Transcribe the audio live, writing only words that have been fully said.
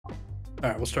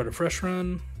Alright, we'll start a fresh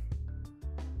run.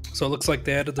 So it looks like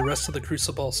they added the rest of the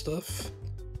Cruciball stuff.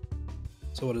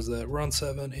 So what is that? We're on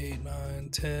 7, 8, 9,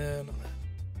 10.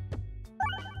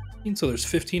 So there's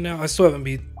 15 now. I still haven't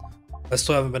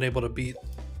been able to beat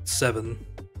 7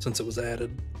 since it was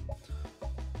added.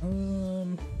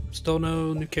 Still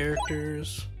no new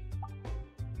characters.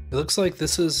 It looks like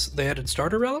they added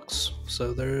starter relics.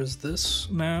 So there's this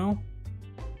now.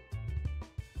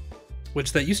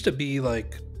 Which that used to be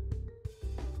like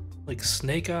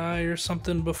Snake Eye or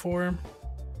something before.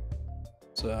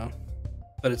 So,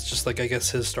 but it's just like, I guess,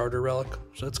 his starter relic.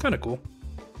 So it's kind of cool.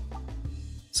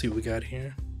 Let's see what we got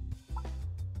here.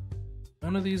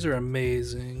 None of these are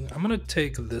amazing. I'm gonna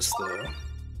take this though.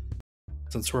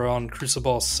 Since we're on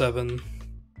Cruciball 7,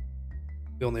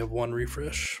 we only have 1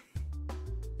 refresh.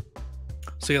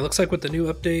 So yeah, it looks like with the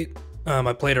new update,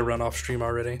 I played a run off stream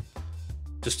already,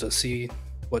 just to see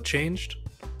what changed.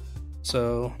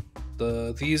 So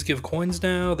these give coins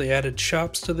now. They added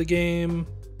shops to the game,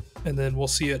 and then we'll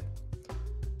see it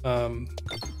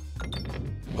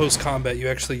post combat. You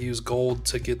actually use gold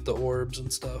to get the orbs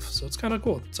and stuff, so it's kind of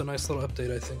cool. It's a nice little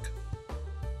update, I think.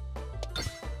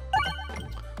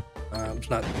 There's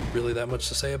not really that much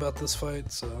to say about this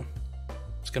fight, so I'm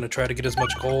just gonna try to get as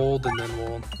much gold, and then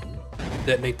we'll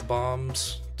detonate the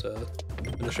bombs to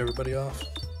finish everybody off.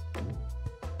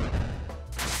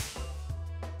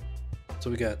 So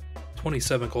we got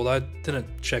 27 gold. I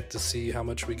didn't check to see how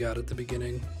much we got at the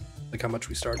beginning, like how much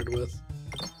we started with.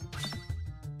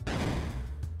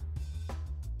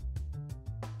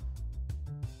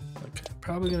 Okay,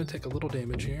 probably gonna take a little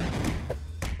damage here.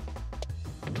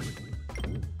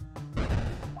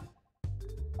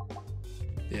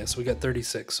 Yeah, so we got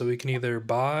 36, so we can either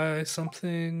buy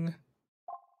something.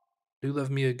 Do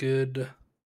love me a good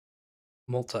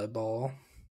multi-ball.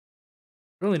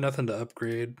 Really nothing to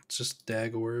upgrade. It's just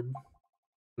Dag Orb,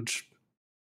 which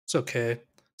it's okay.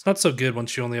 It's not so good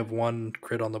once you only have 1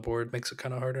 crit on the board. Makes it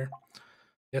kind of harder.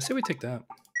 Yeah, I say we take that.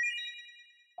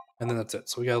 And then that's it.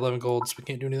 So we got 11 gold, so we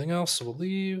can't do anything else, so we'll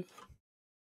leave.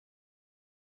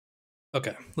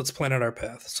 Okay, let's plan out our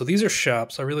path. So these are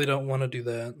shops. I really don't want to do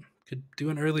that. Could do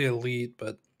an early elite,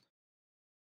 but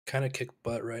kind of kick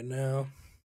butt right now.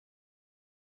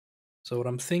 So what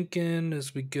I'm thinking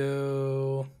is we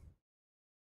go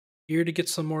here to get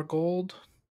some more gold.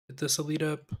 Get this elite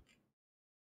up.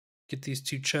 Get these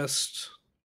 2 chests.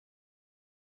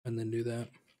 And then do that.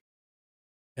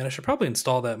 And I should probably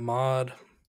install that mod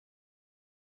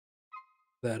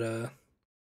that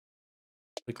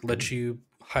like lets you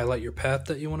highlight your path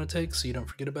that you want to take so you don't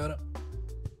forget about it.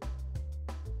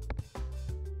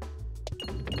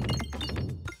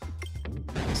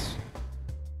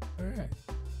 Alright.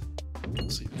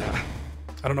 Let's see.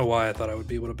 I don't know why I thought I would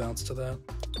be able to bounce to that.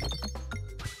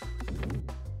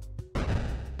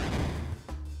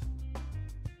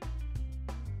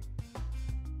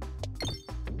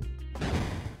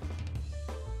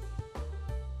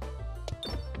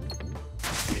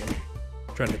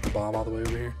 Trying to hit the bomb all the way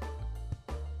over here.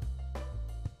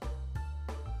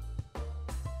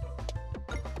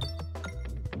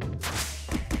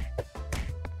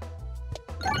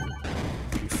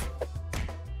 Oof.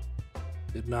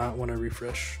 Did not want to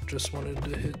refresh, just wanted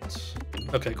to hit.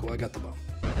 Okay, cool, I got the bomb.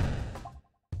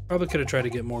 Probably could have tried to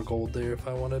get more gold there if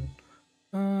I wanted.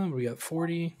 We got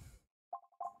 40.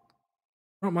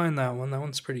 I don't mind that one, that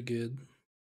one's pretty good.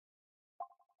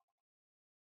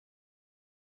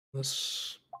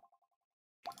 Let's,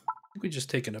 I think we just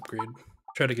take an upgrade.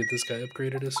 Try to get this guy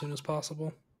upgraded as soon as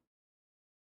possible.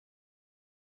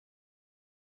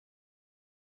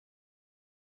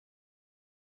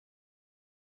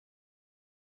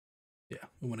 Yeah,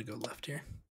 we want to go left here.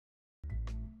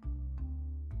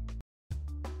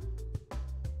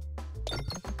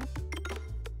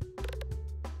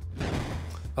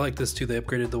 I like this too, they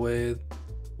upgraded the way,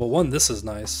 well, one, this is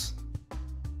nice.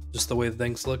 Just the way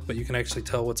things look, but you can actually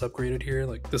tell what's upgraded here.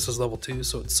 Like this is level 2,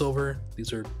 so it's silver.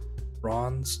 These are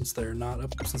bronze since they're not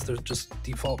up, since they're just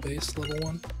default base level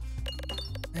 1.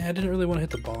 Yeah, I didn't really want to hit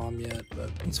the bomb yet, but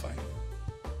it's fine.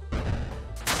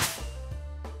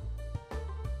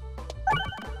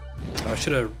 I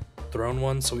should have thrown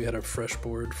one so we had a fresh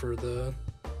board for the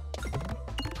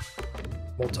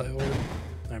multi-orb.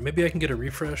 Alright, maybe I can get a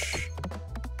refresh.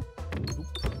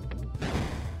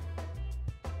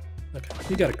 Okay,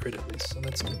 you got a crit at least, so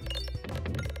that's good.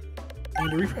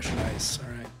 And a refresh, nice.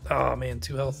 Alright. Oh man,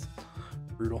 2 health.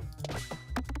 Brutal.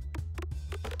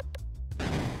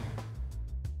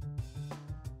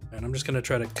 And I'm just gonna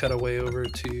try to cut away over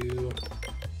to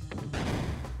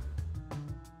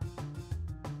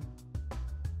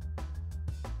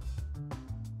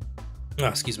Oh,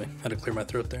 excuse me. Had to clear my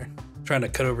throat there. Trying to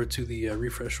cut over to the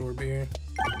refresh orb here.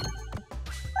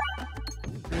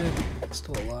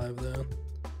 Still alive though.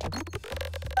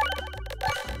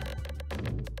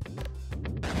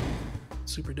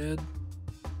 Super dead.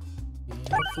 And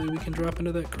hopefully we can drop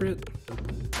into that crit.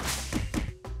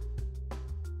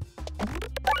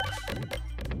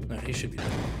 No, he should be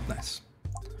dead. Nice.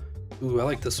 Ooh, I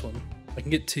like this one. I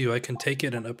can get 2. I can take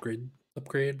it and upgrade.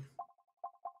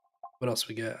 What else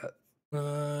we got?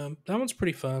 That one's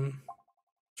pretty fun.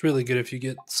 It's really good if you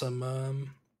get some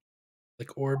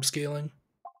like orb scaling.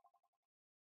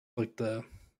 Like the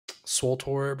Swolt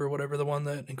Orb or whatever, the one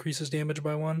that increases damage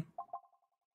by 1.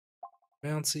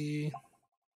 Bouncy.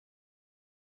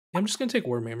 Yeah, I'm just gonna take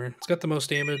Warbhammer. It's got the most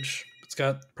damage. It's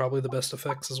got probably the best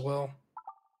effects as well.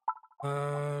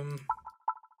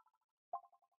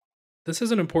 This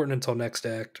isn't important until next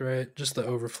act, right? Just the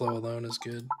overflow alone is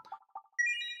good.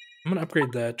 I'm gonna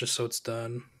upgrade that just so it's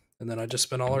done. And then I just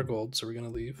spent all our gold, so we're gonna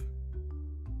leave.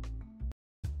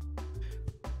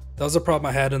 That was a problem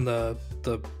I had in the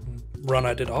run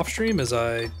I did off stream, is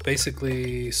I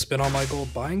basically spent all my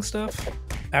gold buying stuff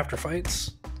after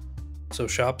fights. So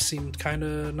shops seemed kind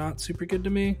of not super good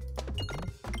to me.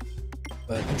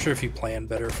 But I'm sure if you plan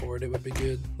better for it, it would be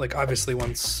good. Like, obviously,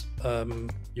 once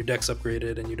your deck's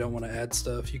upgraded and you don't want to add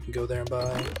stuff, you can go there and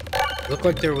buy. It looked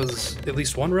like there was at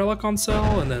least 1 relic on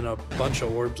sale and then a bunch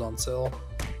of orbs on sale.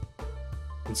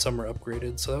 And some were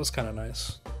upgraded, so that was kind of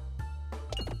nice.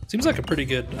 Seems like a pretty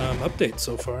good update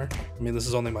so far. I mean, this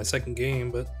is only my 2nd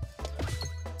game, but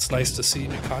it's nice to see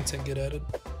new content get added.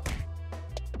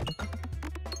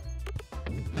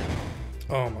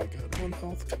 Oh my god, 1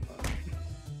 health, come on.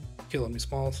 Killing me,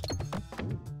 Smalls.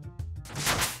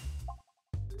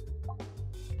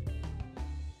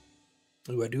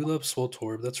 Ooh, I do love Swolt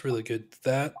Orb. That's really good.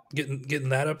 That getting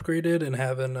that upgraded and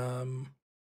having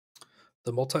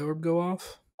the multi-orb go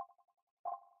off.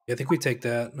 Yeah, I think we take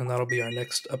that, and that'll be our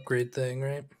next upgrade thing,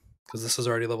 right? Because this is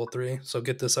already level 3. So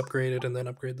get this upgraded and then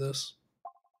upgrade this.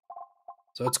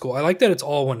 So it's cool. I like that it's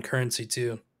all 1 currency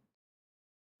too.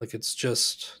 Like, it's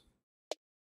just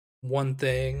 1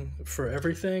 thing for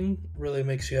everything. Really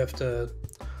makes you have to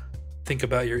think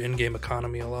about your in-game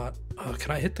economy a lot. Oh, can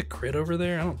I hit the crit over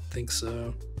there? I don't think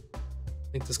so. I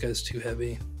think this guy's too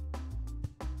heavy.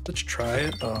 Let's try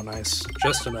it. Oh, nice.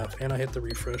 Just enough. And I hit the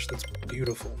refresh. That's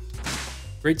beautiful.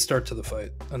 Great start to the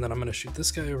fight. And then I'm going to shoot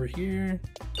this guy over here.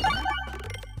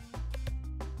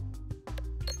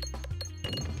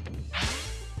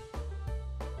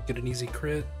 Get an easy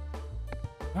crit.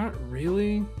 Not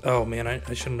really. Oh man, I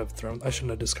shouldn't have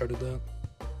discarded that.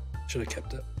 Should have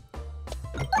kept it.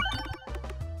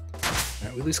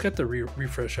 Alright, we at least got the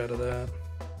refresh out of that.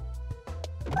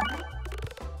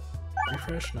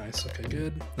 Refresh, nice, okay,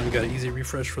 good. Then we got an easy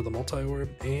refresh for the multi-orb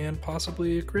and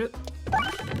possibly a crit.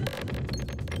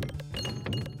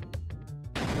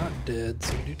 Not dead,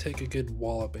 so we do take a good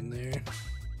walloping there.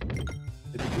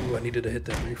 Ooh, I needed to hit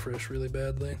that refresh really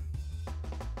badly.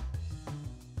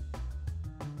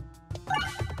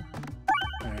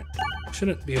 Alright,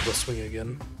 shouldn't be able to swing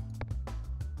again.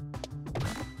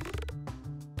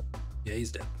 Yeah,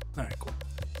 he's dead. Alright, cool.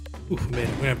 Oof, man,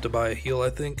 we're gonna have to buy a heal, I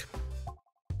think.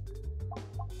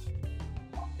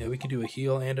 Yeah, we can do a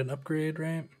heal and an upgrade,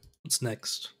 right? What's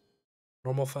next?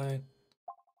 Normal fight?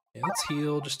 Yeah, let's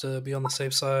heal just to be on the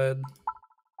safe side.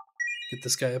 Get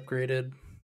this guy upgraded.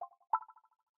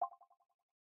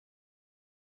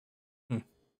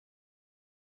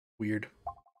 Weird.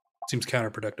 Seems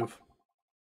counterproductive.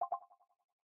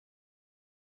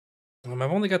 I've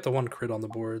only got the 1 crit on the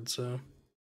board, so...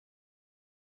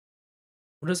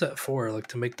 What is that for? Like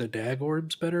to make the dag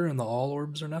orbs better and the all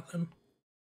orbs or nothing?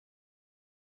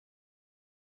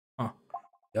 Huh.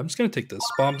 Yeah, I'm just gonna take this.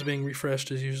 Bombs being refreshed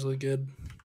is usually good.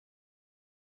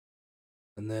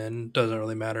 And then doesn't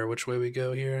really matter which way we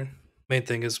go here. Main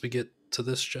thing is we get to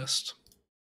this chest.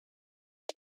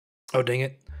 Oh dang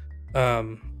it.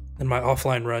 In my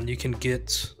offline run you can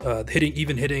get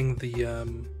hitting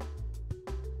the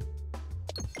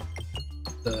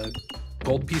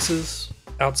gold pieces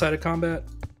outside of combat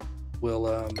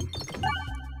will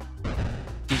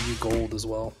give you gold as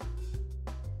well.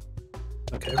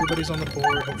 Okay, everybody's on the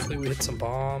board. Hopefully we hit some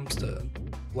bombs to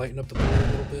lighten up the board a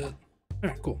little bit.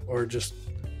 Alright, cool. Or just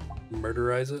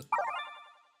murderize it.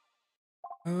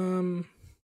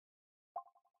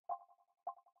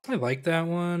 I like that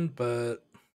one, but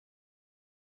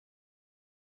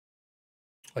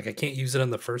like I can't use it in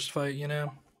the first fight, you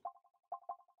know?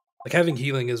 Like having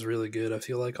healing is really good, I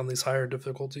feel like, on these higher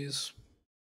difficulties.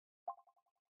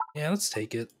 Yeah, let's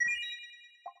take it.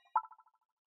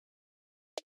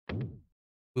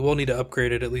 We will need to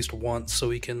upgrade it at least once so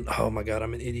we can... Oh my god,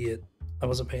 I'm an idiot. I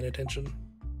wasn't paying attention.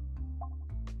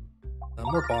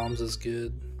 More bombs is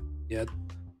good. Yeah,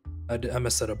 I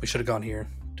messed that up. We should have gone here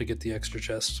to get the extra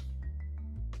chest.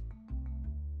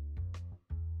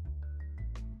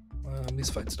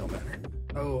 These fights don't matter.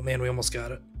 Oh man, we almost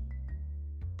got it.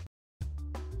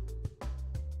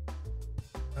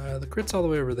 The crit's all the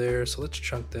way over there, so let's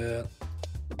chunk that.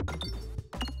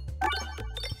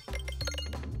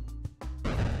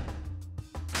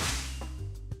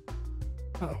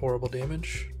 Not horrible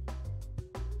damage.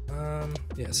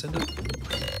 Yeah, send it.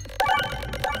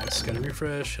 Nice, gotta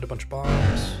refresh, hit a bunch of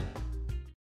bombs.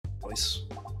 Nice.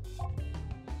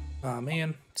 Aw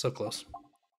man, so close.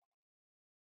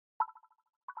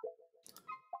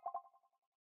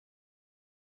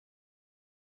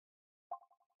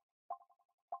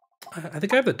 I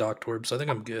think I have the Docked Orb, so I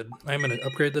think I'm good. I'm going to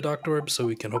upgrade the Docked Orb so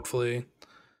we can hopefully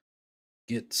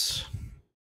get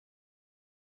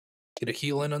a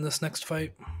heal in on this next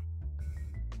fight.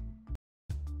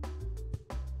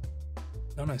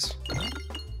 Oh, nice.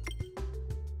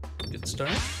 Good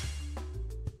start.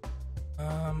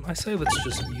 I say let's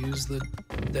just use the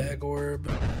Dag Orb.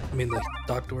 I mean the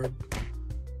Docked Orb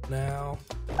now.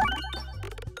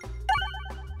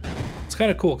 It's kind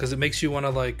of cool because it makes you want to,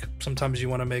 like, sometimes you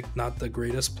want to make not the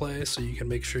greatest play, so you can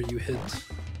make sure you hit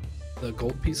the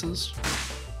gold pieces.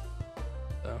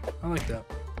 So I like that.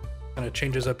 Kind of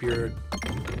changes up your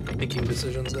thinking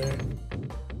decisions there.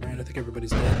 Alright, I think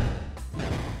everybody's dead.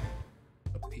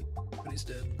 Everybody's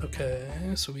dead. Okay,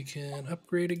 so we can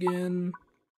upgrade again.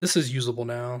 This is usable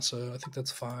now, so I think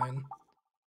that's fine.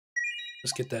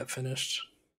 Just get that finished.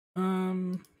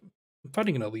 I'm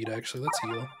fighting an elite actually. Let's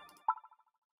heal.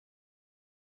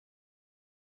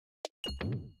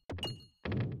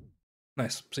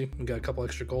 Nice. See, we got a couple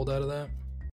extra gold out of that.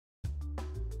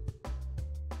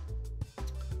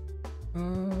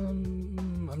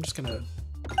 I'm just gonna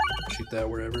shoot that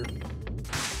wherever.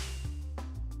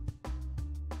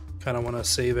 Kind of want to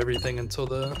save everything until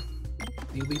the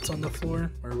elite's on the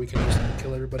floor, or we can just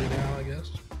kill everybody now, I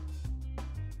guess.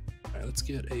 Alright, let's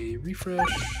get a refresh.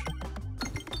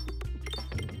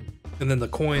 And then the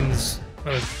coins,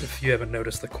 if you haven't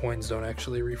noticed, the coins don't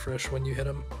actually refresh when you hit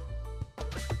them.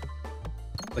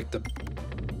 Like the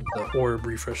orb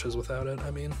refreshes without it,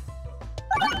 I mean.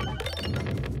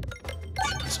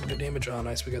 Should do some good damage. Oh,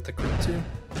 nice, we got the crit too.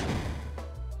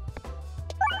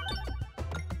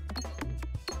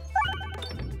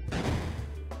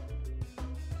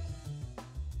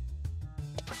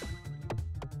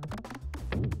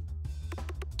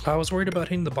 I was worried about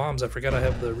hitting the bombs. I forgot I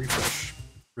have the refresh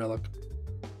relic.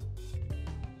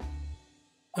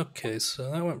 Okay,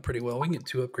 so that went pretty well. We can get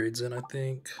 2 upgrades in, I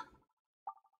think.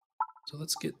 So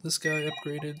let's get this guy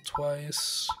upgraded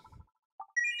twice.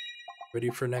 Ready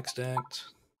for next act.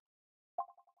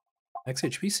 Max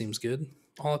HP seems good.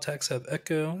 All attacks have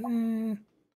echo.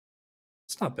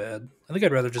 It's not bad. I think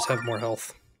I'd rather just have more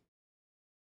health.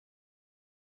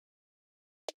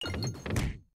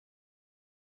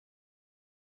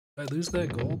 Did I lose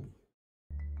that gold?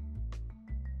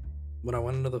 When I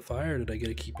went into the fire, or did I get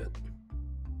to keep it?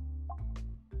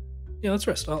 Yeah, let's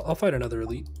rest. I'll fight another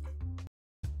elite.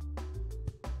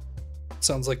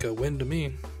 Sounds like a win to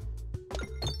me.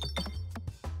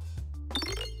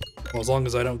 Well, as long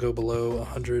as I don't go below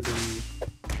 100 and...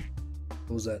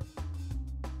 What was that?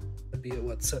 That'd be at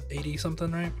what, 80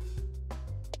 something, right?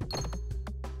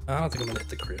 I don't think I'm gonna hit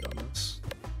the crit on this.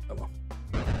 Oh well.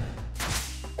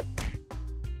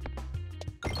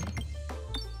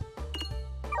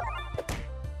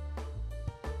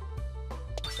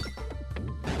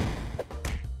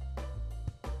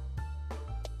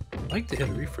 I'd like to hit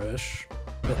a refresh.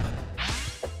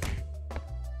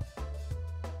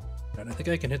 And I think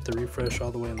I can hit the refresh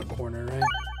all the way in the corner, right?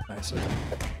 Nice. Okay.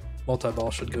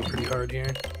 Multi-ball should go pretty hard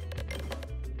here.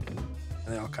 And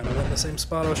they all kind of went in the same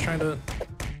spot. I was trying to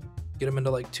get them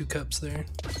into like 2 cups there.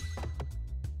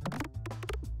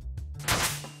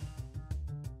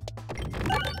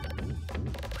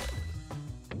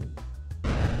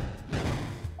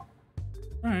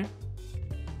 Alright.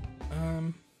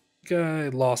 Guy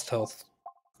lost health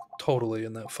totally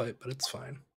in that fight, but it's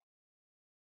fine.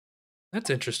 That's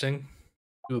interesting.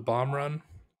 Do a bomb run.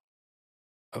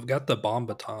 I've got the bomb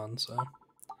baton, so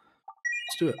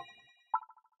let's do it.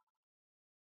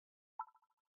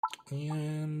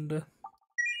 And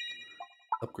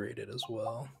upgrade it as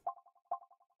well.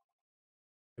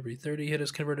 Every 30 hit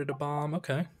is converted to bomb.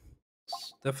 Okay.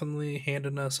 It's definitely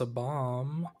handing us a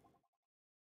bomb.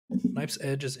 Knife's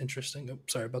edge is interesting. Oh,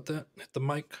 sorry about that. Hit the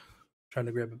mic. Trying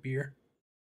to grab a beer.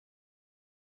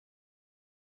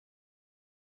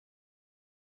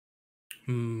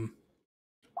 Hmm.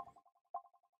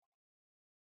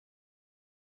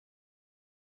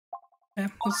 Yeah,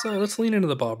 let's lean into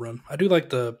the Bob run. I do like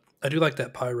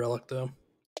that pie relic though.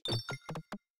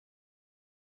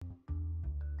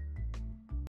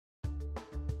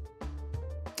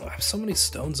 Oh, I have so many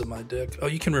stones in my deck. Oh,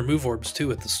 you can remove orbs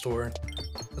too at the store.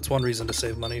 That's one reason to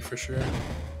save money for sure.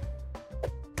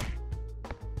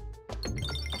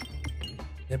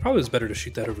 It probably is better to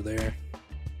shoot that over there.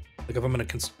 Like if I'm gonna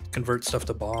convert stuff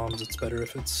to bombs, it's better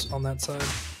if it's on that side.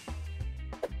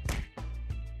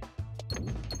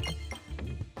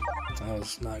 That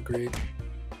was not great.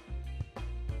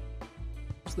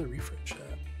 Where's the refresh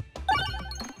at?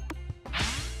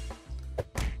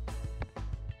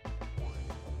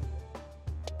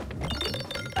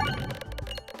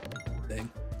 Dang.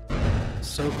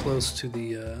 So close to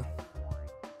the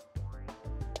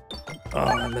oh,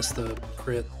 I missed the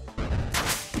crit.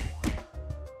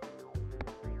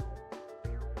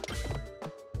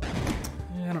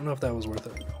 Yeah, I don't know if that was worth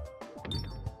it.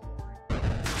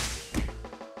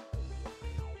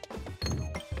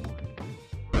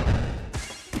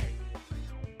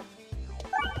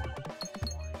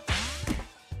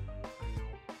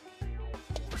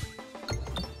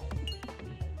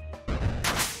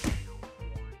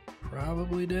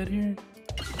 Probably dead here.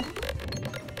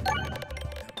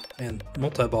 And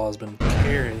multi-ball has been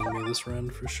carrying me this run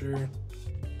for sure.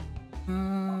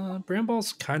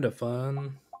 Bramball's kind of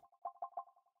fun.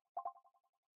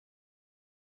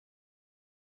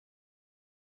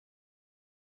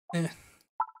 Eh.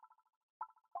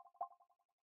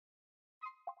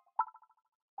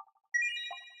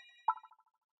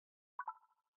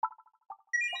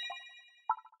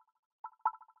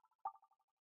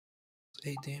 It's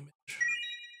 8 damage.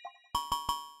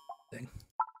 Dang.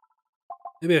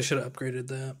 Maybe I should have upgraded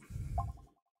that.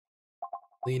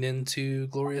 Lean into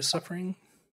Glorious Suffering.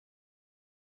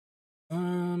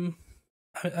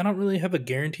 I don't really have a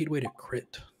guaranteed way to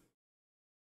crit.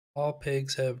 All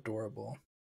pigs have durable.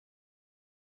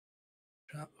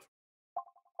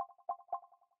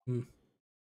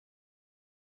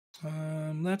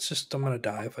 That's just, I'm gonna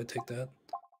die if I take that.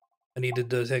 I needed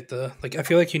to take the, like, I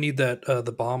feel like you need that,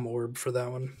 the bomb orb for that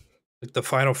one. Like, the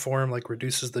final form, like,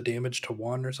 reduces the damage to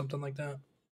 1 or something like that.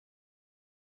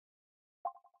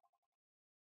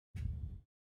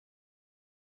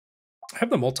 I have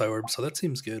the multi-orb, so that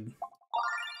seems good.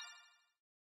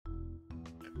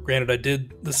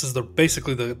 Granted, this is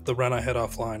basically the run I had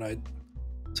offline. I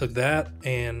took that,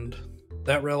 and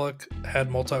that relic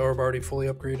had multi-orb already fully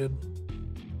upgraded,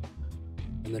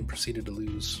 and then proceeded to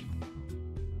lose.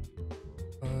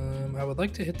 I would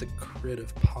like to hit the crit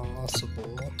if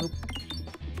possible. Nope.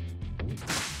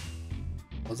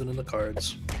 Wasn't in the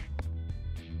cards.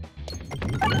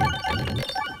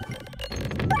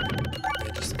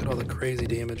 Yeah, just look at all the crazy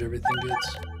damage everything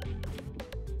gets.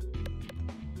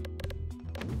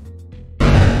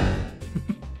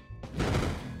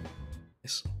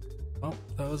 Nice. Well,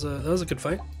 that was a good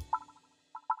fight.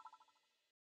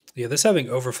 Yeah, this having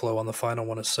overflow on the final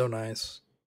one is so nice.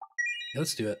 Yeah,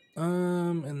 let's do it.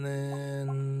 And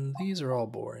then these are all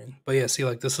boring. But yeah, see,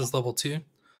 like this is level 2.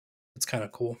 It's kind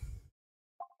of cool.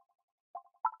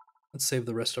 Let's save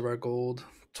the rest of our gold.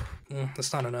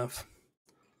 That's not enough.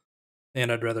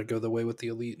 And I'd rather go the way with the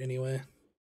elite anyway.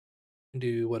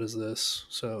 Do, what is this?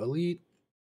 So elite.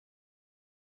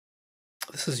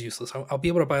 This is useless. I'll be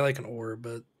able to buy like an orb,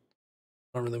 but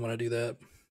I don't really want to do that.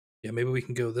 Yeah, maybe we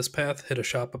can go this path, hit a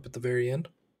shop up at the very end.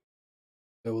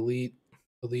 Go elite,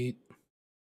 elite,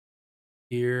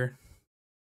 here,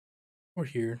 or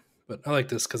here. But I like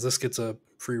this because this gets a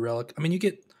free relic. I mean, you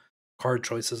get card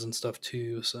choices and stuff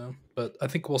too, so. But I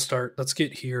think we'll start, let's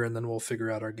get here and then we'll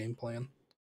figure out our game plan.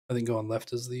 I think going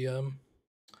left is the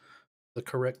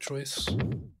correct choice.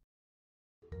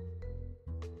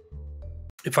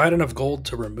 If I had enough gold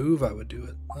to remove, I would do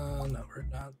it. No, we're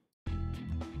not.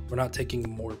 We're not taking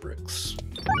more bricks.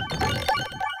 Alright,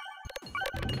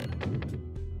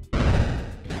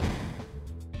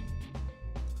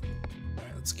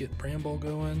 let's get Bramble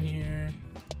going here.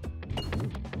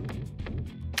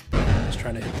 Just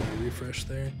trying to hit the refresh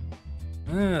there.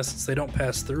 Since they don't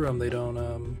pass through them, they don't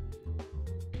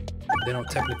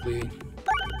technically,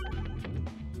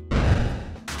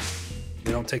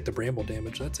 they don't take the Bramble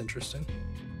damage. That's interesting.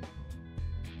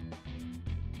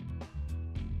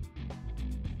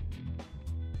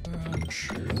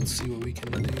 Sure, let's see what we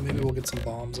can do. Maybe we'll get some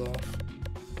bombs off.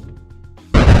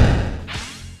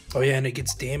 Oh yeah, and it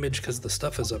gets damage because the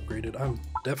stuff is upgraded. I'm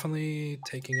definitely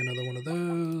taking another one of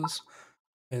those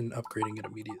and upgrading it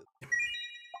immediately.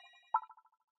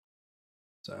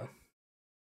 So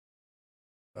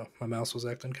Oh, my mouse was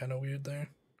acting kind of weird there.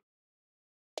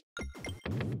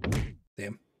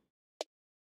 Damn.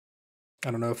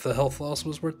 I don't know if the health loss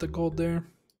was worth the gold there.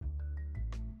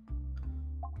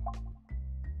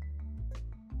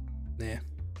 Nah.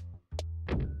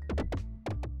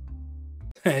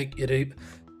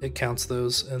 It counts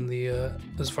those in the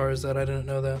as far as that. I didn't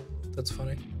know that. That's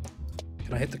funny.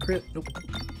 Can I hit the crit? Nope.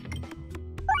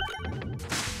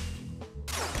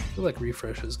 I feel like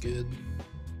refresh is good.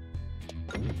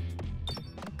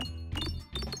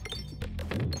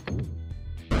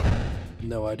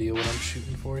 No idea what I'm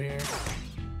shooting for here.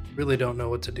 Really don't know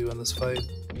what to do in this fight.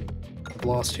 I've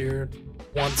lost here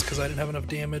once because I didn't have enough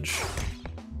damage.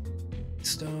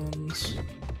 Stones.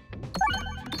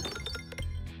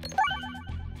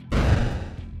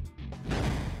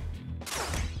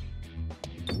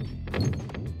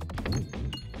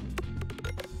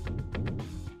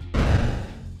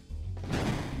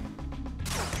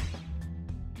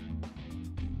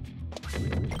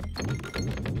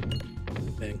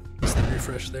 Dang, it's the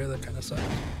refresh there that kind of sucks.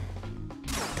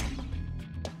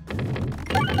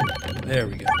 There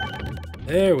we go.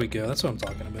 There we go. That's what I'm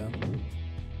talking about.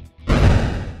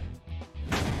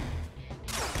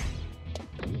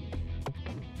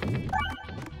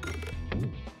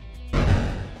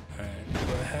 Alright, do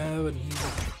I have an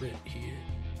easy crit here?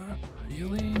 Not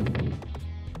really.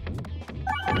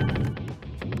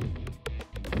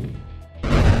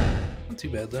 Not too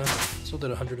bad though. Still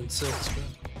did 106, but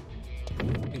I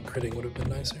think critting would have been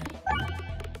nicer.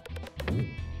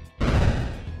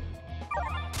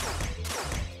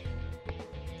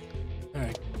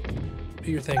 Alright.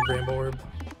 Do your thing, Bramble Orb.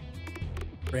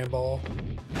 Bramball.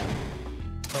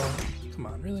 Oh, come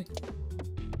on, really?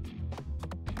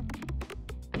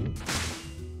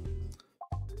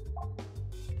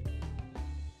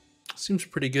 Seems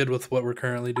pretty good with what we're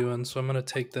currently doing, so I'm gonna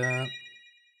take that.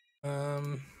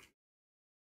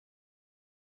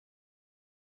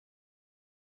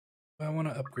 I want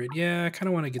to upgrade. Yeah, I kind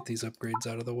of want to get these upgrades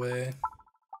out of the way.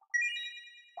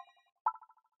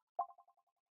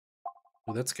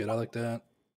 Oh, that's good. I like that.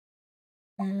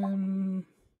 Yeah,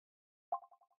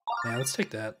 let's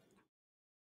take that.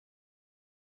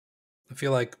 I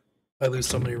feel like I lose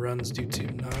so many runs due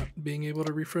to not being able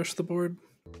to refresh the board.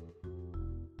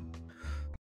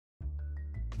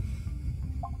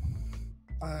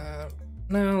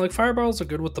 No, like fireballs are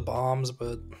good with the bombs,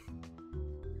 but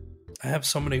I have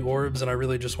so many orbs and I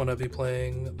really just want to be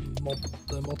playing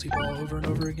the multi-ball over and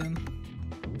over again.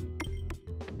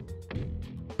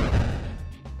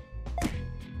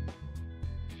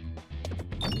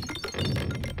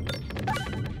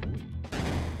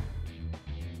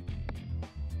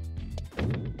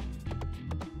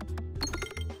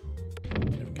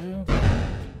 There we go.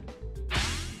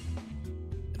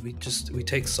 And we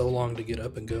take so long to get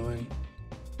up and going.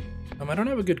 I don't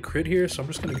have a good crit here, so I'm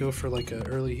just gonna go for like an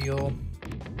early heal.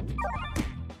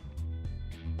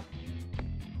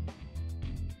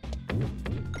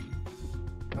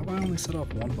 How about I only set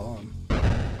off one bomb?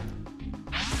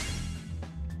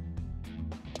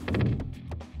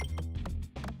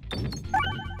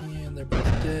 And they're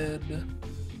both dead.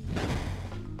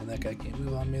 And that guy can't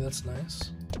move on me, that's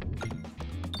nice.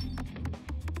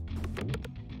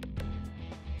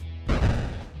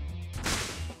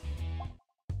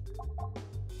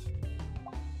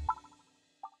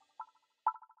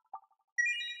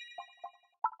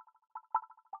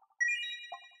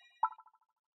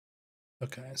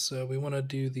 Okay, so we want to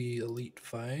do the elite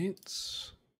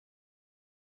fights.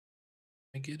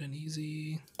 I get an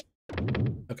easy...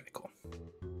 Okay, cool.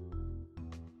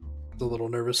 A little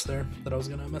nervous there that I was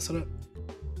gonna mess it up.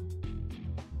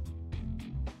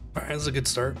 Alright, that's a good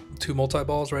start. 2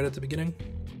 multi-balls right at the beginning.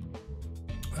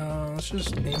 Let's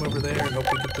just aim over there and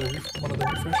hope we get one of the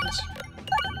refreshes.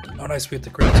 Oh nice, we hit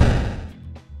the crit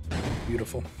too.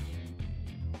 Beautiful.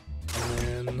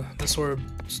 And then this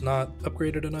orb's not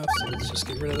upgraded enough, so let's just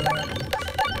get rid of that.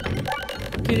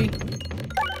 Kitty,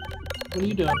 what are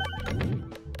you doing?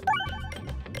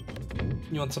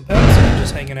 You want some pets or are you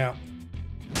just hanging out?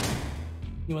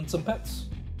 You want some pets?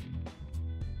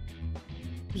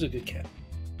 Who's a good cat?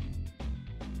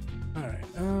 Alright,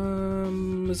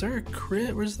 is there a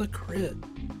crit? Where's the crit?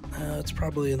 It's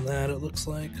probably in that, it looks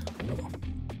like. Oh well.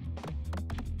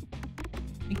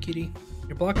 Hey kitty.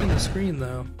 You're blocking the screen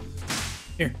though.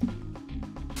 Here.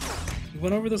 We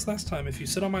went over this last time. If you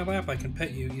sit on my lap, I can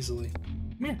pet you easily.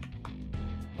 Come here.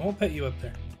 I won't pet you up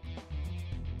there.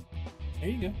 There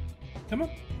you go. Come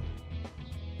on.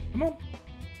 Come on.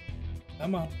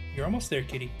 Come on. You're almost there,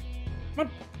 kitty. Come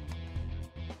on.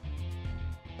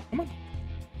 Come on.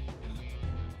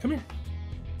 Come here.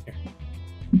 Here.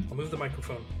 I'll move the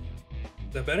microphone.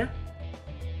 Is that better?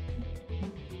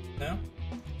 No?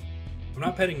 I'm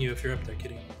not petting you if you're up there,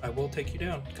 kitty. I will take you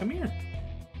down. Come here.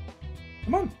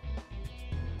 Come on.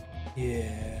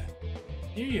 Yeah.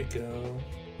 Here you go.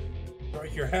 All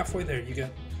right, you're halfway there. You got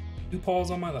 2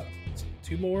 paws on my lap.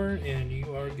 2 more and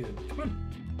you are good. Come on.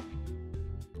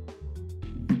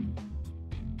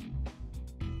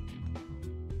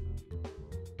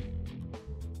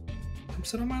 Come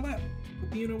sit on my lap.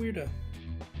 Quit being a weirdo.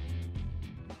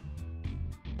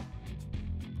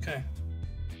 Okay.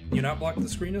 Can you not block the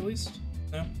screen at least?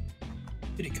 No?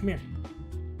 Kitty, come here.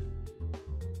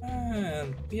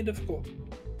 Man, being difficult.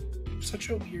 You're such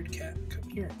a weird cat. Come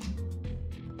here.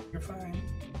 You're fine.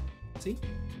 See?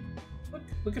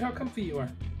 Look at how comfy you are.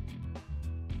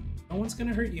 No one's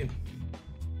gonna hurt you.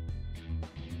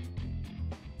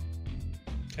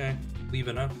 Okay,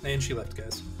 leaving, huh? And she left,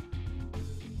 guys.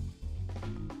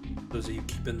 Those of you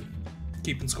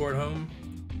keeping score at home.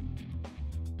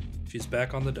 She's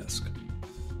back on the desk.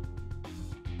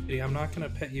 Kitty, I'm not gonna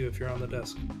pet you if you're on the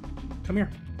desk. Come here.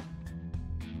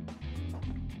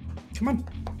 Come on.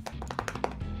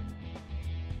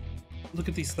 Look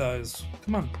at these thighs.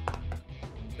 Come on.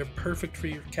 They're perfect for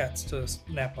your cats to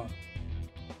nap on.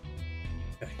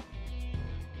 Okay.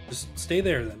 Just stay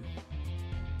there then.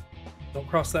 Don't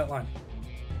cross that line.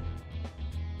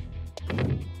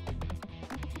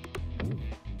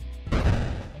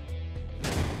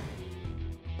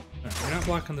 Alright, you're not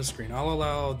blocking the screen. I'll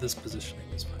allow this positioning.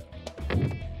 It's fine.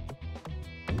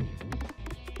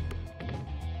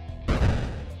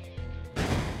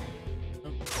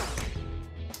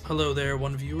 Hello there,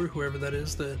 one viewer, whoever that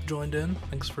is that joined in.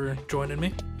 Thanks for joining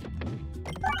me.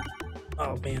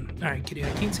 Oh man. Alright, kitty, I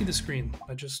can't see the screen.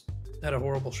 I just had a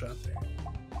horrible shot there.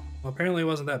 Well, apparently it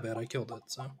wasn't that bad. I killed it,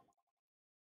 so.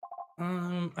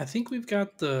 I think we've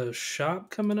got the shop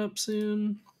coming up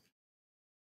soon.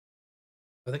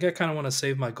 I think I kind of want to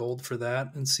save my gold for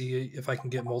that and see if I can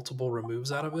get multiple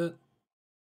removes out of it.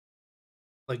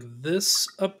 Like this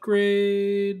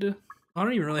upgrade. I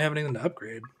don't even really have anything to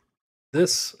upgrade.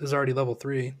 This is already level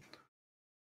 3.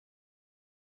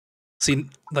 See,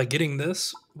 like getting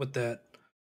this with the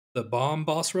bomb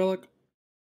boss relic.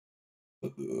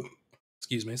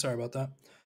 Excuse me, sorry about that.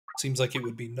 Seems like it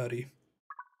would be nutty.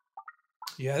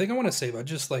 Yeah, I think I want to save. I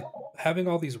just like having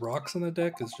all these rocks on the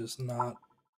deck is just not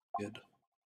good.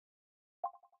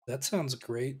 That sounds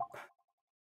great.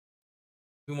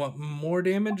 We want more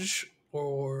damage,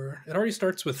 or it already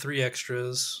starts with 3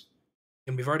 extras,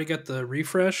 and we've already got the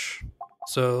refresh,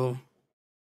 so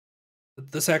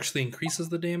this actually increases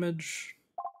the damage.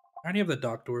 I already have the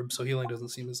Docked Orb, so healing doesn't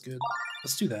seem as good.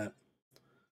 Let's do that.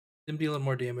 Them dealing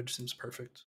more damage seems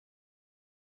perfect.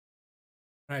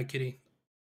 Alright, kitty.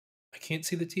 I can't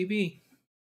see the TV.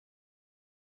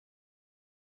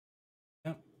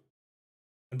 Yep.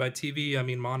 And by TV, I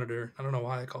mean monitor. I don't know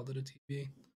why I called it a TV.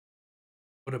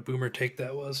 What a boomer take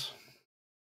that was.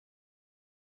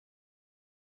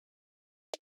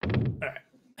 Alright.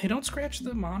 Hey, don't scratch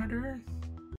the monitor.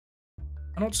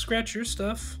 I don't scratch your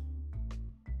stuff.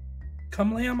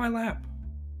 Come lay on my lap.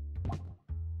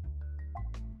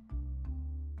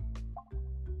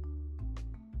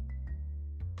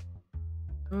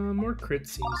 More crit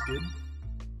seems good.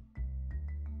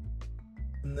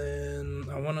 And then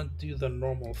I want to do the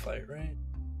normal fight, right?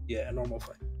 Yeah, normal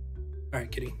fight.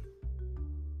 Alright, kitty.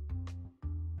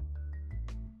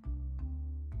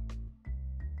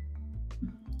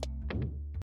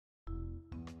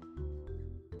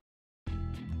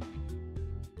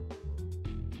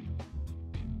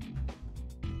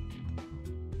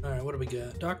 Alright, what do we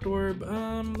got? Docked Orb.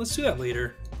 Let's do that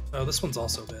later. Oh, this one's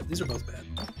also bad. These are both bad.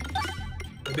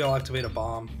 Maybe I'll activate a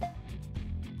bomb.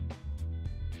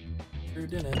 Sure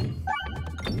didn't.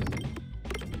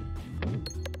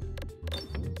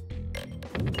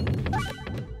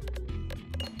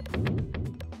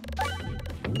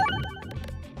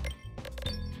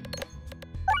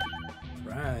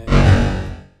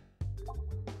 Right.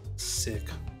 Sick.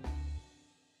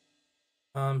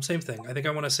 Same thing. I think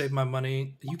I want to save my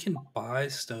money. You can buy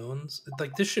stones.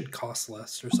 Like, this should cost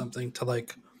less or something to,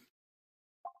 like,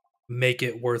 make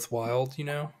it worthwhile, you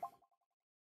know?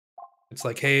 It's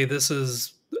like, hey, this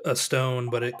is a stone,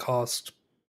 but it cost,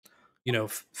 you know,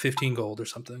 15 gold or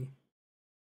something.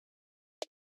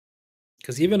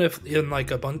 Because even if in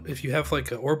like if you have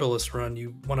like an Orbilisk run,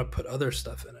 you want to put other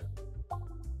stuff in it,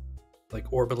 like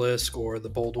Orbilisk or the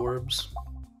Bold Orbs.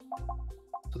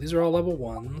 So these are all level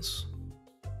 1s.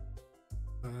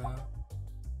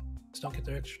 Just don't get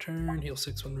their extra turn. Heal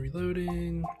 6 when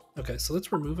reloading. Okay, so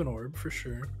let's remove an orb for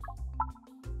sure.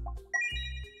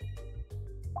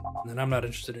 And then I'm not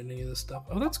interested in any of this stuff.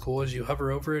 Oh, that's cool. As you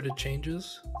hover over it, it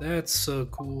changes. That's so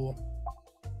cool.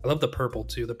 I love the purple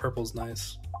too. The purple's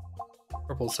nice.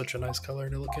 Purple's such a nice color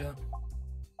to look at.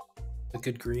 A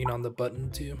good green on the button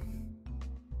too.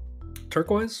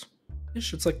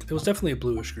 Turquoise-ish. It's like, it was definitely a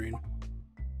bluish green.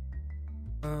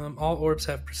 All orbs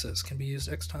have persist. Can be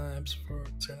used X times for.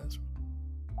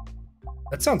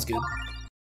 That sounds good.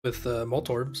 With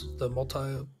multi-orbs, the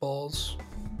multi-balls.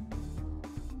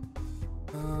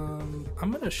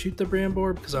 I'm gonna shoot the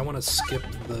Bramboar because I want to skip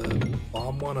the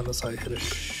bomb one unless I hit a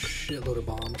shitload of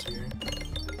bombs here.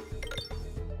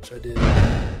 Which I did.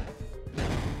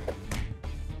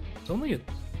 It's only a...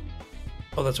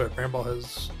 Oh, that's right, Bramboar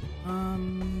has...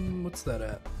 what's that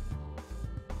at?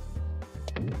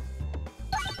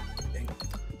 Dang.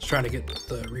 Just trying to get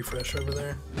the refresh over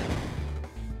there.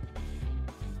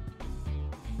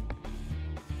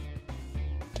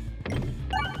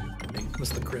 Dang,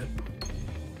 missed the crit.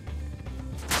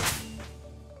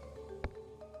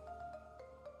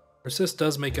 Persist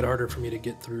does make it harder for me to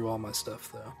get through all my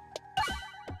stuff, though.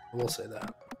 I will say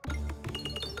that.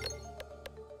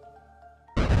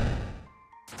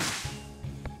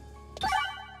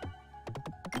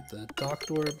 Get the docked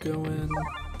orb going.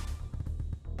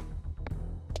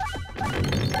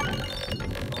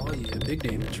 Oh yeah, big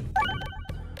damage.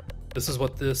 This is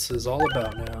what this is all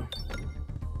about now.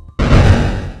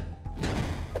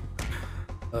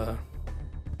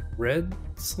 Red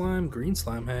slime, green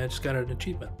slime. Hey, I just got an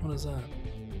achievement. What is that?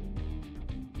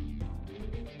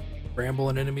 Bramble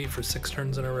an enemy for 6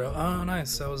 turns in a row. Oh,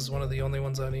 nice. That was one of the only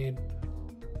ones I need.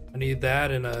 I need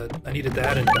that and I needed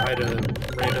that and died a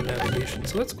random navigation.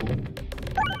 So that's cool.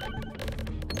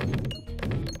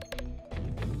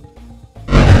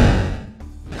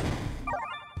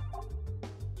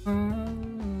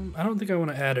 I don't think I want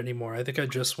to add any more. I think I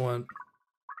just want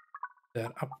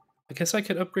that. I guess I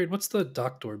could upgrade. What's the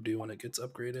docked orb do when it gets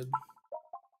upgraded?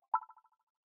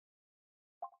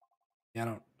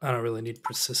 Yeah, I don't really need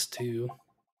persist 2.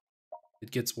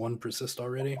 It gets 1 persist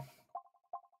already.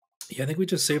 Yeah, I think we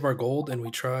just save our gold and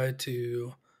we try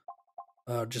to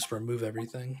just remove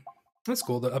everything. That's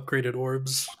cool. The upgraded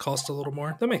orbs cost a little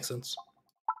more. That makes sense.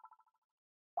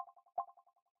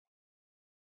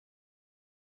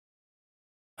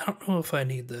 I don't know if I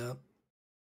need that.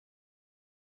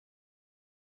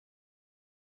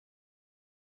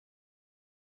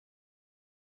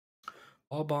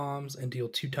 All bombs and deal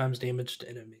 2 times damage to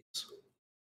enemies.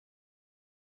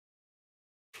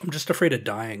 I'm just afraid of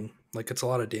dying. Like, it's a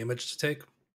lot of damage to take.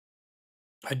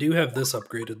 I do have this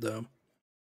upgraded, though.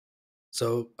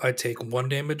 So I take 1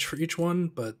 damage for each one,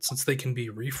 but since they can be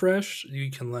refreshed,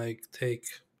 you can, like, take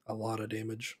a lot of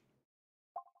damage.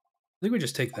 I think we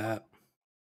just take that.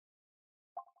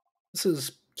 This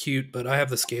is cute, but I have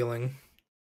the scaling.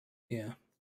 Yeah.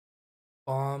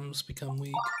 Bombs become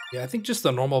weak. Yeah, I think just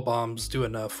the normal bombs do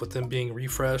enough with them being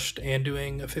refreshed and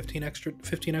doing a 15 extra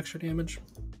damage.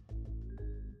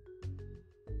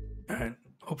 Alright,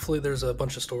 hopefully there's a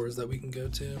bunch of stores that we can go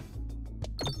to.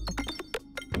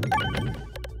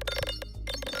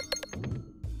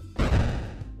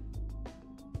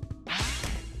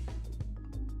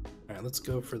 Alright, let's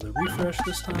go for the refresh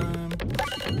this time.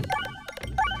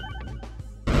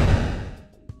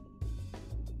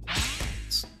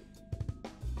 Let's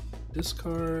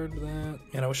discard that.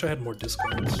 Man, I wish I had more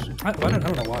discards. I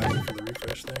don't know why I went for the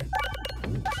refresh there.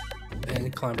 And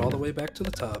it climbed all the way back to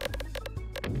the top.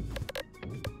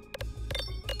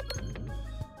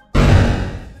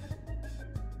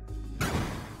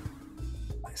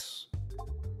 Nice.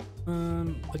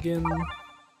 Again.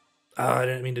 I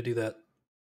didn't mean to do that.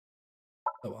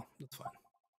 Oh well, that's fine.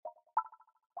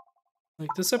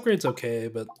 Like, this upgrade's okay,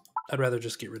 but I'd rather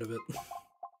just get rid of it.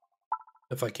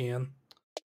 If I can.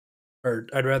 Or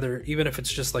I'd rather, even if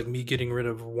it's just like me getting rid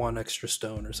of 1 extra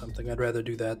stone or something, I'd rather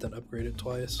do that than upgrade it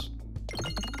twice.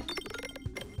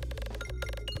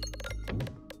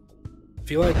 I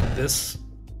feel like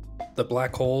the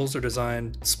black holes are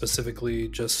designed specifically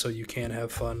just so you can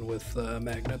have fun with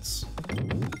magnets.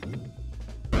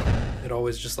 It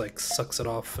always just like sucks it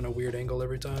off in a weird angle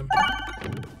every time.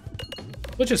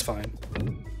 Which is fine.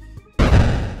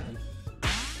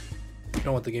 You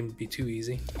don't want the game to be too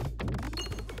easy.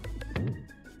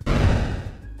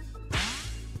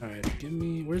 Alright, give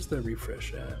me... Where's the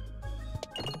refresh at?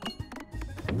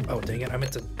 Oh, dang it. I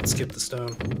meant to skip the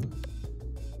stone.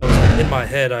 In my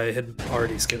head, I had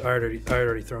already skipped. I had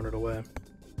already thrown it away.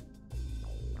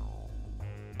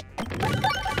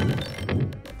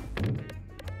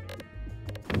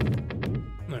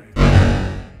 Alright.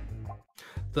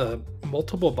 The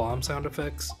multiple bomb sound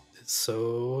effects is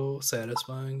so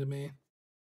satisfying to me.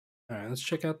 Alright, let's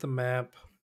check out the map.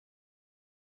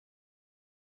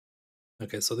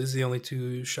 Okay, so these are the only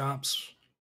two shops.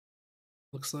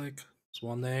 Looks like. There's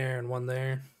one there and one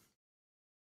there.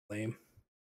 Lame.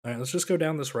 Alright, let's just go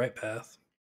down this right path.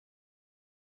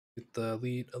 Get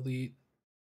the elite.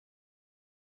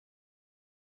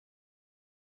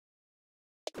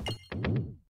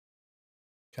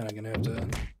 Kinda gonna have to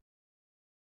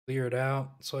clear it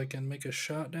out so I can make a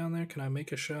shot down there. Can I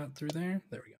make a shot through there?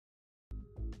 There we go.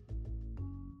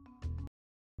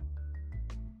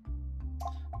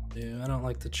 Yeah, I don't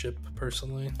like the chip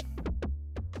personally.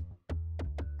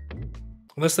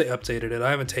 Unless they updated it. I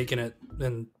haven't taken it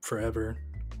in forever.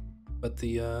 But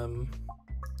the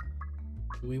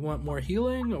do we want more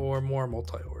healing or more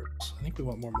multi-orbs? I think we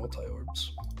want more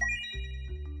multi-orbs.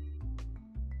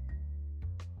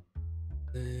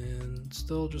 And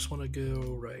still just want to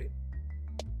go right.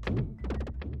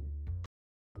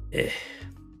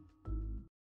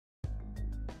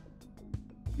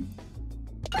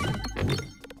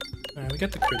 Alright, we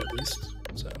got the crit at least,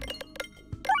 so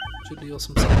should deal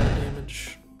some solid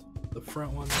damage. The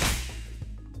front one.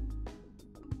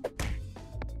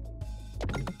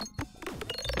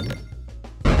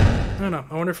 I don't know.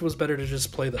 I wonder if it was better to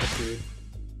just play the upgrade.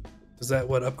 Is that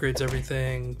what upgrades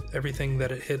everything? Everything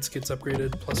that it hits gets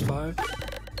upgraded +5?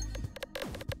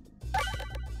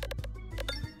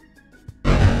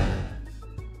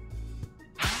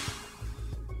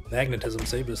 Magnetism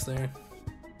saved us there.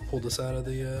 Pulled us out of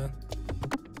the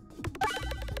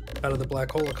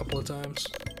black hole a couple of times.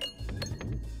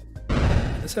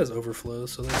 This has overflow,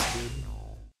 so that's good.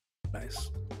 Nice.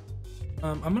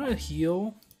 I'm gonna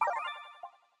heal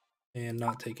and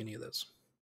not take any of this.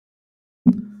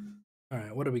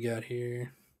 Alright, what do we got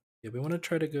here? Yeah, we want to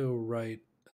try to go right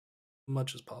as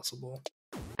much as possible.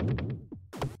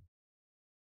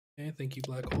 Okay, thank you,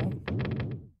 black hole.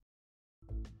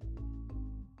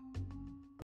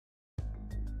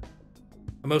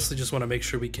 I mostly just want to make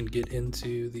sure we can get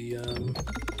into the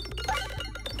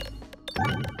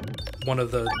one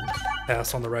of the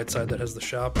paths on the right side that has the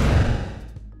shop.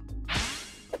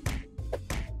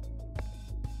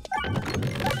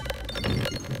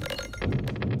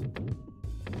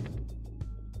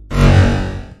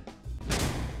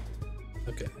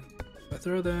 Okay, if I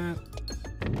throw that,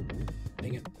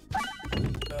 dang it!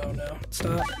 Oh no!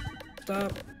 Stop!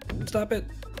 Stop! Stop it!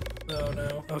 Oh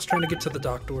no! I was trying to get to the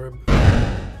docked orb.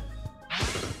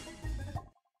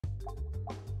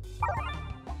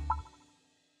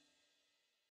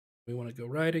 We want to go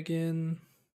right again.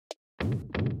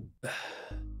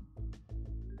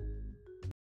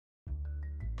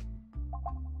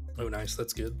 Oh, nice.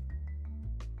 That's good.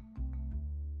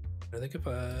 I think if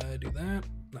I do that,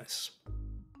 nice.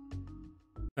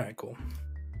 All right, cool.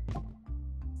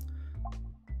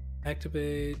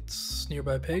 Activates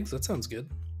nearby pegs. That sounds good.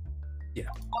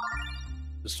 Yeah.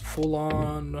 Just full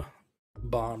on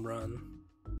bomb run.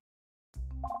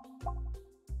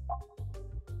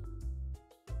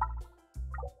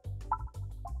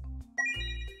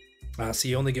 So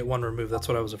you only get one remove. That's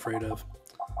what I was afraid of.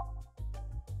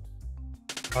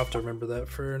 I'll have to remember that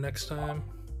for next time.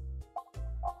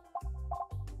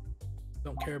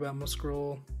 Don't care about my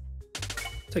scroll.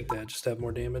 Take that, just to have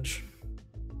more damage.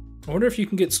 I wonder if you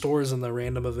can get stores in the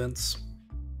random events.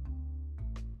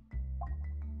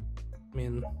 I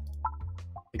mean,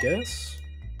 I guess.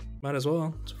 Might as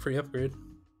well. It's a free upgrade.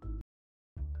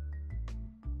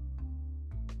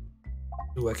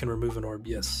 Ooh, I can remove an orb,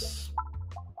 yes.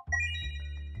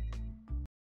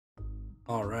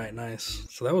 Alright, nice.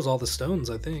 So that was all the stones,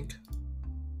 I think.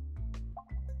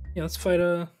 Yeah, let's fight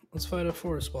a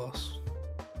forest boss.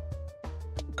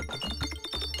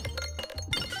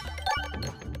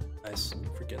 Nice,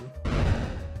 freaking.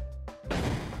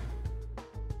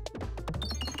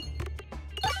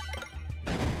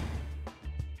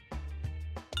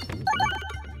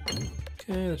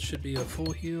 Okay, that should be a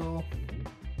full heal.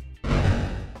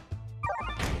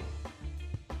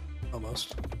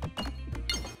 Almost.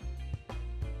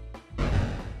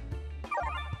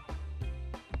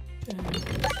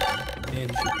 And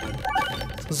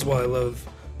this is why I love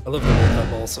the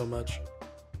multi-ball so much.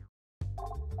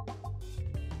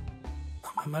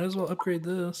 I might as well upgrade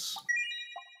this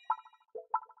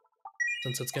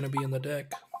since it's gonna be in the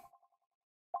deck.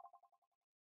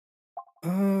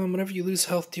 Whenever you lose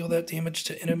health, deal that damage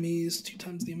to enemies 2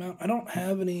 times the amount. I don't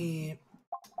have any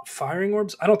firing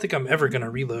orbs. I don't think I'm ever gonna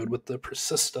reload with the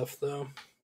persist stuff though.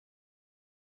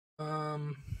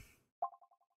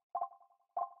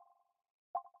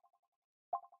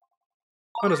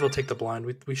 Might as well take the blind.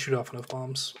 We shoot off enough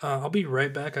bombs. I'll be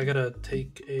right back. I gotta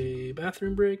take a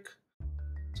bathroom break.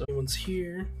 So everyone's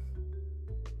here.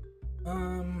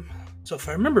 So if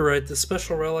I remember right, the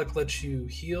special relic lets you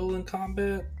heal in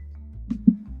combat.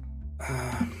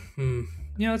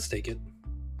 Yeah, let's take it.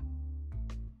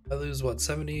 I lose what,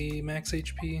 70 max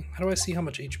HP? How do I see how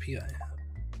much HP I have?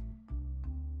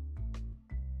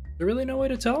 There really no way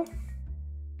to tell?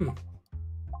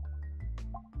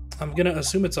 I'm gonna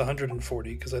assume it's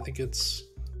 140 because I think it's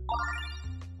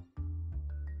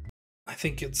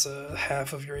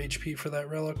half of your HP for that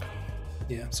relic.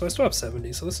 Yeah, so I still have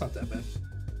 70, so that's not that bad.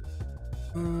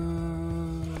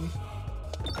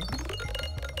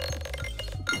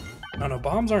 I don't know,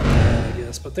 bombs aren't bad, I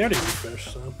guess, but they already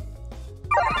refreshed, so.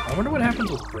 I wonder what happens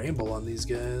with Bramble on these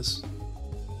guys.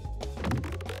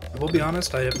 I will be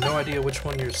honest, I have no idea which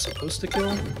one you're supposed to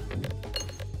kill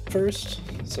first,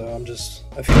 so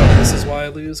I feel like this is why I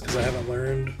lose, because I haven't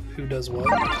learned who does what.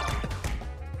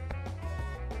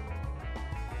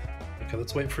 Okay,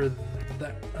 let's wait for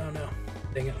that. Oh no.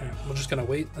 Dang it. Right, we're just gonna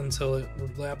wait until it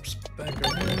laps back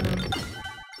around.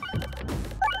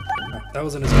 Oh, that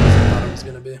wasn't as good as I thought it was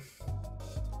gonna be.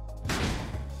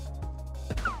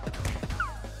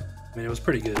 I mean, it was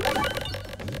pretty good.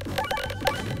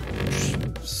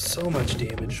 So much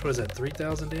damage. What is that,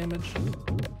 3,000 damage?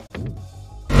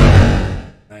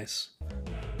 Nice.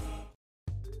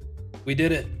 We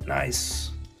did it.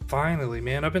 Nice. Finally,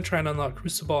 man. I've been trying to unlock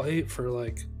Cruciball 8 for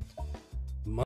like